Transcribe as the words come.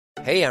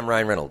Hey, I'm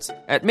Ryan Reynolds.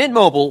 At Mint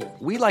Mobile,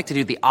 we like to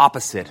do the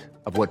opposite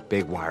of what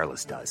Big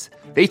Wireless does.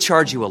 They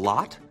charge you a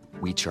lot,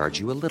 we charge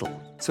you a little.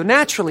 So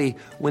naturally,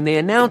 when they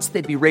announced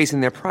they'd be raising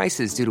their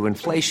prices due to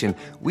inflation,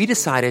 we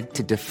decided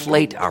to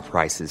deflate our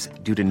prices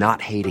due to not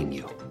hating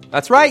you.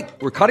 That's right.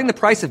 We're cutting the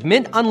price of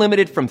Mint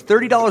Unlimited from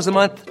 $30 a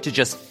month to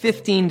just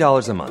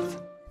 $15 a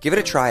month. Give it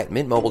a try at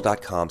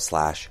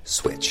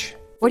mintmobile.com/switch.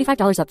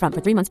 $45 up front for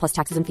 3 months plus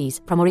taxes and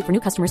fees. Promo rate for new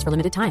customers for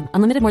limited time.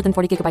 Unlimited more than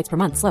 40 gigabytes per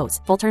month. Slows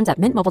full terms at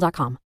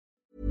mintmobile.com.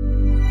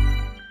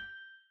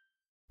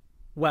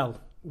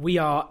 Well, we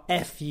are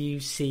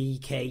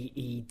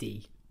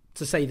FUCKED,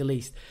 to say the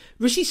least.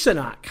 Rishi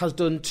Sunak has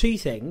done two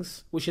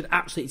things which should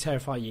absolutely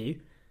terrify you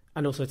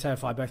and also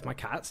terrify both my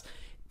cats.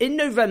 In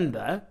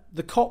November,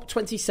 the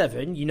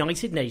COP27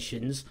 United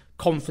Nations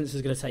conference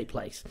is going to take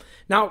place.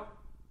 Now,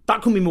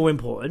 that couldn't be more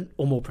important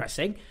or more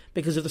pressing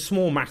because of the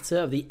small matter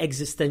of the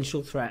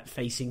existential threat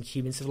facing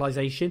human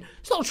civilization.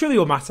 It's not a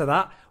trivial matter,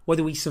 that,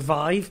 whether we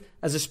survive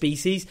as a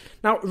species.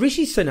 Now,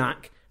 Rishi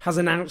Sunak has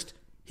announced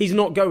he's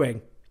not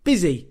going.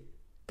 Busy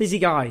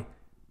guy.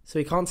 So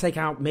he can't take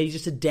out maybe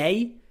just a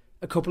day,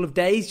 a couple of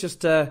days,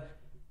 just to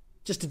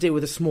deal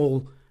with a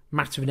small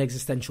matter of an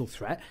existential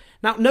threat.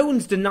 Now, no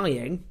one's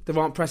denying there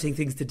aren't pressing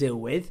things to deal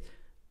with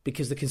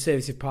because the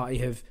Conservative Party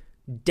have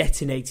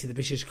detonated the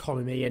British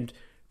economy and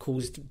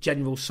caused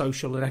general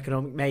social and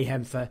economic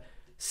mayhem for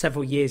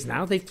several years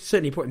now. They've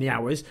certainly put in the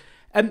hours.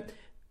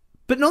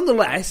 But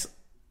nonetheless,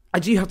 I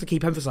do have to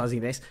keep emphasising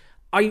this.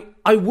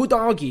 I would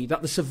argue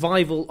that the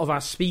survival of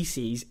our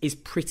species is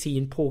pretty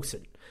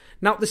important.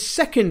 Now, the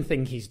second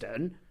thing he's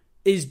done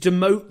is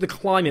demote the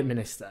climate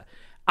minister,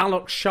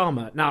 Alok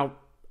Sharma. Now,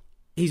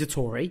 he's a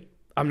Tory.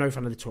 I'm no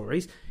fan of the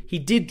Tories. He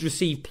did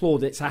receive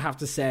plaudits, I have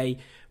to say,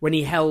 when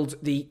he held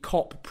the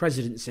COP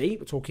presidency.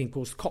 We're talking, of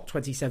course,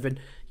 COP27,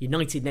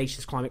 United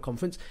Nations Climate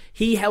Conference.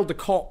 He held the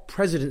COP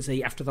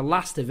presidency after the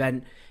last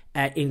event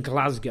in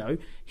Glasgow.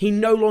 He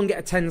no longer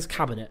attends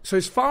cabinet. So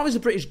as far as the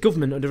British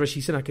government under Rishi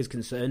Sunak is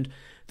concerned,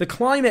 the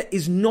climate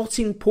is not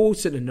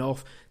important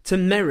enough to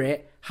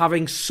merit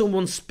having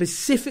someone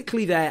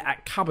specifically there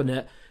at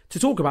cabinet to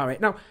talk about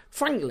it. Now,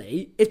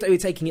 frankly, if they were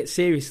taking it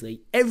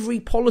seriously, every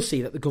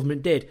policy that the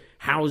government did,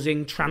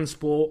 housing,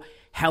 transport,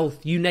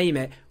 health, you name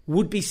it,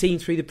 would be seen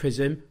through the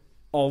prism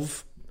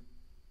of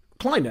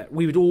climate.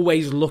 We would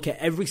always look at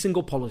every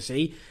single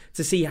policy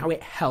to see how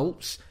it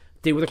helps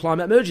deal with a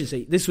climate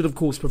emergency. This would, of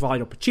course,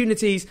 provide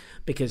opportunities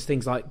because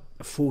things like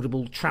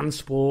affordable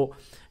transport,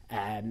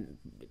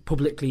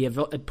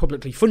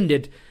 publicly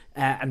funded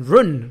and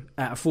run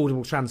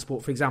affordable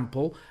transport, for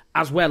example,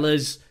 as well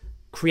as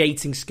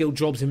creating skilled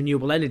jobs in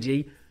renewable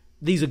energy.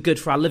 These are good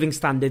for our living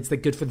standards. They're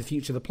good for the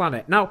future of the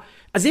planet. Now,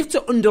 as if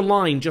to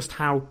underline just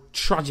how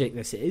tragic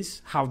this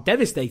is, how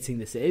devastating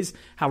this is,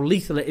 how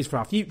lethal it is for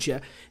our future,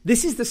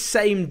 this is the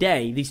same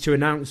day, these two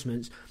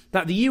announcements,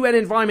 that the UN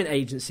Environment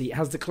Agency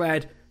has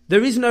declared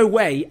there is no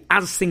way,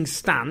 as things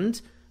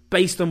stand,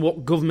 based on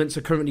what governments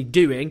are currently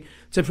doing,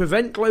 to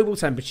prevent global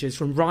temperatures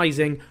from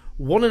rising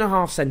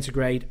 1.5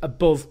 centigrade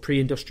above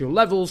pre-industrial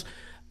levels,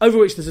 over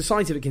which there's a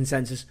scientific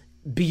consensus.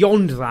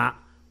 Beyond that,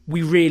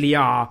 we really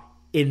are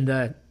in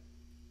the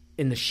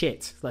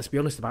shit, let's be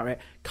honest about it.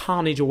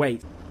 Carnage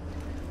awaits.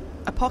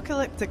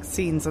 Apocalyptic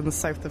scenes in the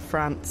south of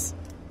France.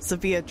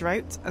 Severe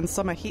drought and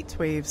summer heat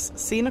waves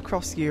seen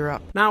across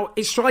Europe. Now,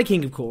 it's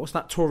striking, of course,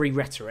 that Tory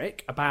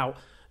rhetoric about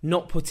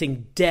not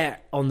putting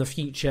debt on the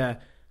future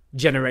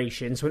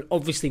generations, when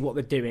obviously what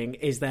they're doing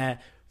is they're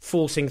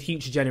forcing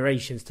future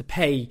generations to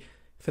pay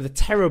for the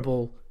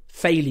terrible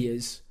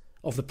failures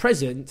of the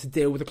present to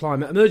deal with the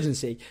climate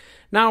emergency.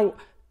 Now,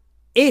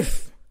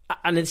 if,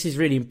 and this is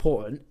really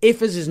important,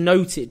 if, as is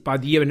noted by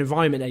the UN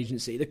Environment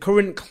Agency, the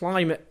current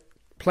climate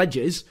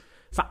pledges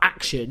for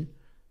action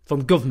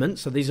from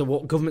governments, so these are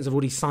what governments have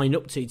already signed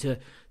up to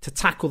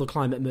tackle the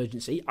climate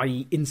emergency,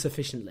 i.e.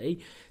 insufficiently,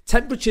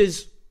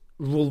 temperatures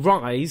will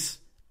rise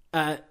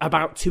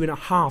about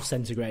 2.5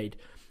 centigrade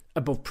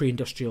above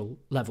pre-industrial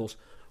levels.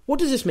 What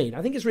does this mean?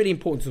 I think it's really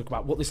important to talk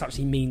about what this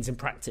actually means in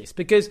practice,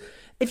 because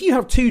if you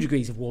have 2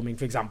 degrees of warming,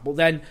 for example,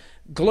 then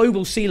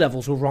global sea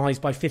levels will rise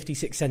by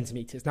 56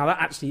 centimetres. Now, that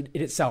actually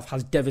in itself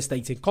has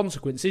devastating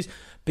consequences.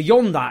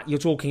 Beyond that, you're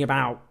talking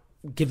about,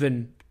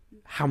 given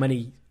how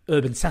many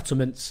urban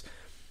settlements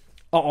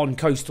are on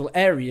coastal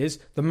areas,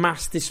 the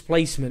mass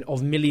displacement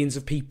of millions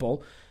of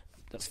people,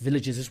 that's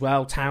villages as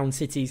well, towns,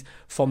 cities,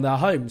 from their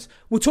homes.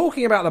 We're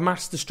talking about the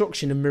mass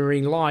destruction of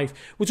marine life.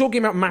 We're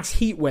talking about mass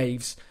heat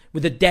waves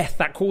with the death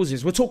that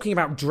causes. We're talking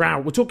about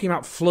drought. We're talking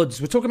about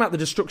floods. We're talking about the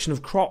destruction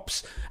of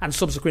crops and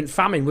subsequent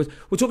famine. We're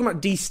talking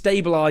about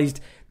destabilised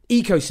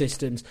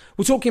ecosystems.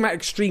 We're talking about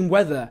extreme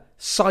weather,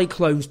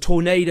 cyclones,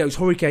 tornadoes,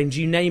 hurricanes,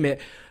 you name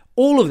it.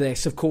 All of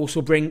this, of course,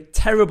 will bring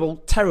terrible,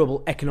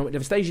 terrible economic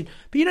devastation.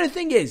 But you know, the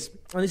thing is,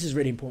 and this is a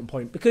really important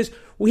point, because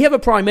we have a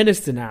Prime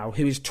Minister now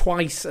who is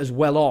twice as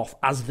well off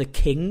as the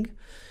King,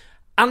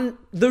 and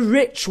the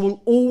rich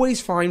will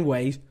always find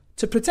ways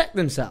to protect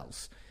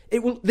themselves.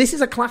 This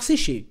is a class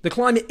issue. The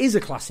climate is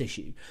a class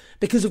issue.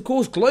 Because, of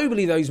course,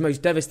 globally, those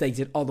most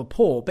devastated are the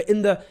poor. But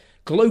in the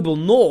global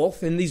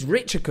north, in these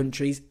richer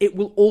countries, it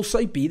will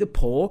also be the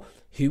poor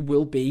who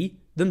will be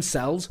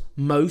themselves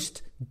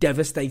most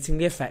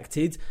devastatingly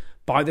affected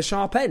by the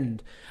sharp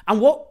end.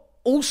 And what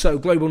also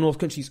global north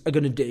countries are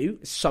going to do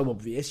is so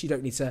obvious, you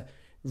don't need to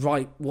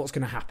write what's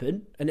going to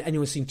happen, and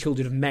anyone who's seen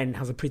Children of Men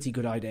has a pretty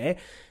good idea,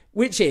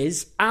 which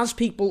is, as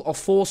people are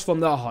forced from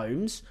their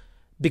homes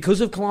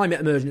because of climate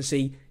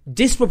emergency,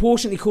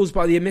 disproportionately caused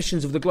by the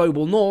emissions of the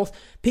global north,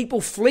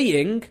 people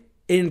fleeing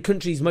in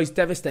countries most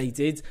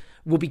devastated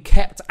will be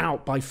kept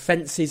out by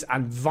fences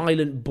and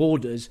violent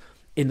borders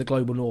in the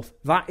global north.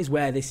 That is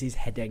where this is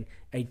heading,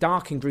 a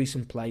dark and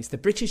gruesome place. The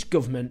British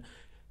government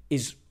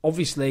is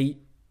obviously,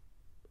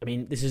 I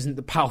mean, this isn't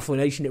the powerful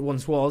nation it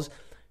once was,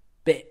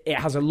 but it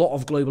has a lot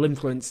of global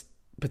influence,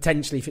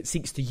 potentially, if it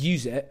seeks to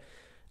use it.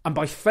 And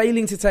by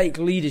failing to take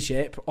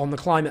leadership on the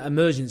climate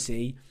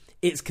emergency,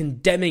 it's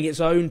condemning its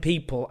own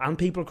people and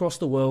people across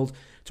the world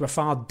to a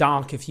far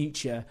darker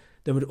future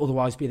than would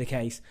otherwise be the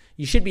case.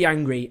 You should be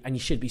angry and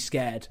you should be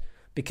scared,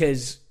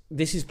 because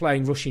this is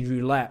playing Russian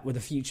roulette with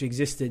the future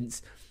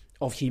existence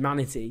of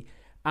humanity.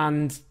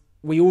 And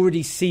we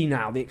already see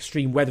now the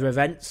extreme weather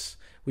events.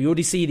 We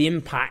already see the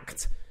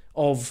impact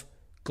of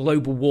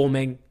global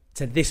warming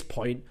to this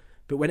point.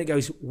 But when it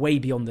goes way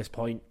beyond this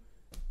point,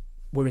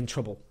 we're in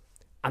trouble.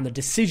 And the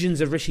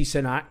decisions of Rishi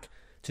Sunak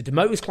to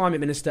demote his climate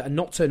minister and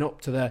not turn up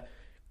to the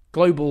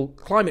global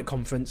climate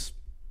conference,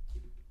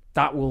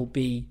 that will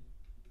be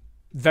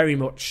very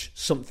much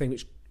something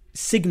which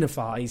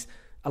signifies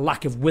a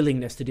lack of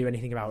willingness to do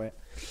anything about it.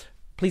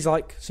 Please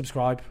like,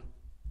 subscribe,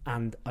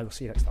 and I will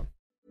see you next time.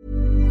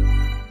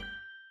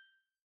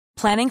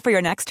 Planning for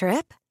your next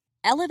trip?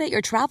 Elevate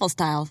your travel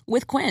style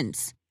with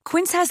Quince.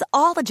 Quince has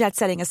all the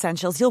jet-setting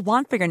essentials you'll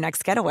want for your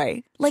next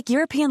getaway, like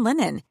European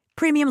linen,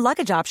 premium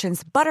luggage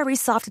options, buttery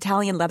soft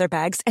Italian leather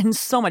bags, and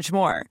so much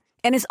more.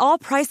 And is all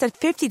priced at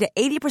 50 to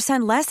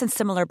 80% less than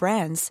similar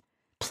brands.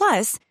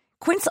 Plus,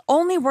 Quince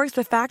only works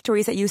with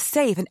factories that use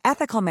safe and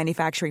ethical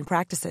manufacturing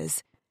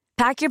practices.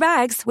 Pack your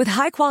bags with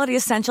high-quality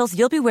essentials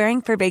you'll be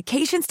wearing for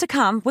vacations to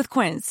come with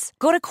Quince.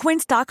 Go to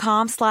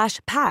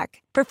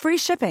quince.com/pack for free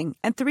shipping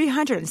and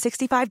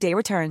 365-day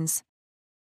returns.